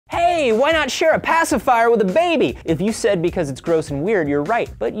hey, why not share a pacifier with a baby? If you said because it's gross and weird, you're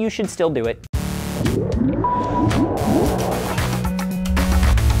right, but you should still do it.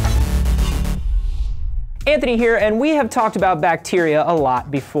 Anthony here, and we have talked about bacteria a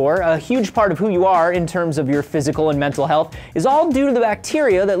lot before. A huge part of who you are in terms of your physical and mental health is all due to the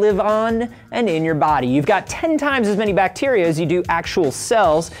bacteria that live on and in your body. You've got 10 times as many bacteria as you do actual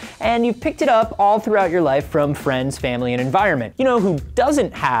cells, and you've picked it up all throughout your life from friends, family, and environment. You know who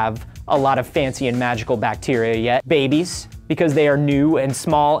doesn't have a lot of fancy and magical bacteria yet? Babies, because they are new and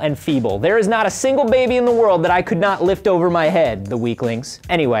small and feeble. There is not a single baby in the world that I could not lift over my head, the weaklings.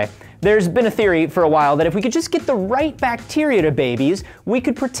 Anyway, there's been a theory for a while that if we could just get the right bacteria to babies, we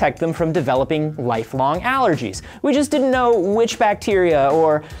could protect them from developing lifelong allergies. We just didn't know which bacteria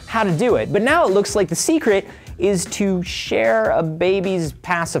or how to do it. But now it looks like the secret is to share a baby's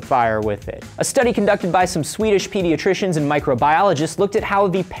pacifier with it. A study conducted by some Swedish pediatricians and microbiologists looked at how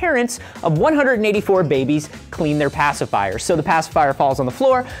the parents of 184 babies clean their pacifiers. So the pacifier falls on the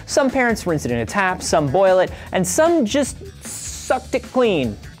floor, some parents rinse it in a tap, some boil it, and some just sucked it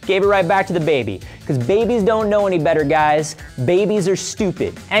clean. Gave it right back to the baby. Because babies don't know any better, guys. Babies are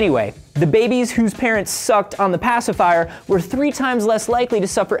stupid. Anyway, the babies whose parents sucked on the pacifier were 3 times less likely to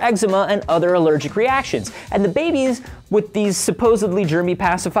suffer eczema and other allergic reactions. And the babies with these supposedly germy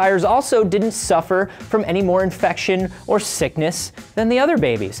pacifiers also didn't suffer from any more infection or sickness than the other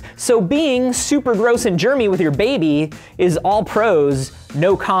babies. So being super gross and germy with your baby is all pros,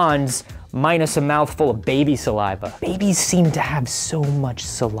 no cons, minus a mouthful of baby saliva. Babies seem to have so much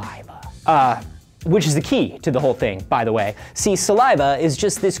saliva. Which is the key to the whole thing, by the way. See, saliva is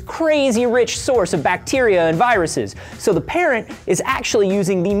just this crazy rich source of bacteria and viruses. So the parent is actually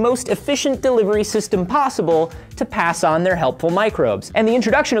using the most efficient delivery system possible to pass on their helpful microbes. And the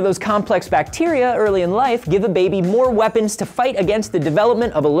introduction of those complex bacteria early in life give a baby more weapons to fight against the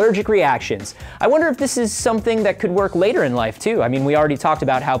development of allergic reactions. I wonder if this is something that could work later in life too. I mean, we already talked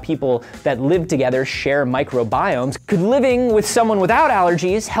about how people that live together share microbiomes. Could living with someone without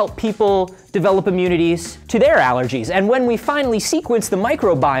allergies help people develop immunities to their allergies? And when we finally sequence the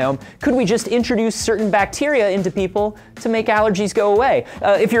microbiome, could we just introduce certain bacteria into people to make allergies go away?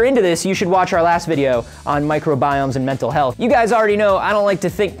 If you're into this, you should watch our last video on microbiomes and mental health. You guys already know I don't like to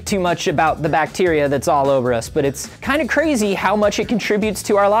think too much about the bacteria that's all over us, but it's kind of crazy how much it contributes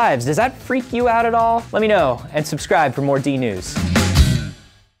to our lives. Does that freak you out at all? Let me know and subscribe for more DNews.